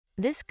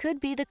This could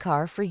be the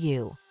car for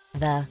you.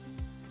 The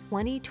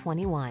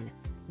 2021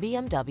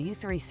 BMW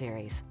 3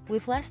 Series.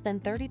 With less than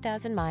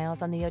 30,000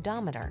 miles on the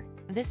odometer,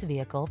 this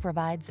vehicle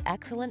provides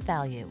excellent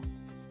value.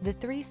 The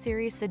 3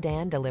 Series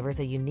sedan delivers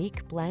a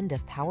unique blend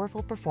of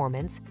powerful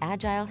performance,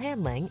 agile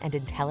handling, and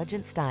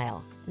intelligent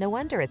style. No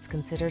wonder it's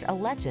considered a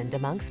legend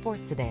among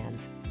sports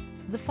sedans.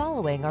 The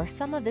following are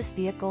some of this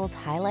vehicle's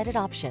highlighted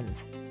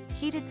options: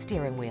 heated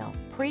steering wheel,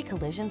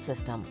 pre-collision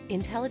system,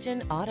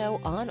 intelligent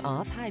auto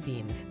on-off high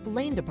beams,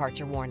 lane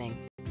departure warning,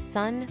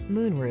 sun,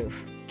 moonroof,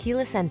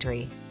 keyless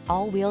entry,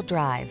 all-wheel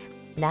drive,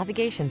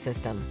 navigation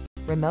system,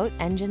 remote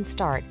engine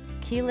start,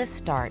 keyless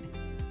start.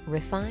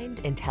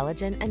 Refined,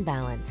 intelligent, and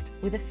balanced,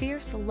 with a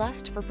fierce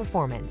lust for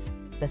performance,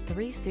 the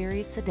 3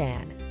 Series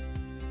sedan.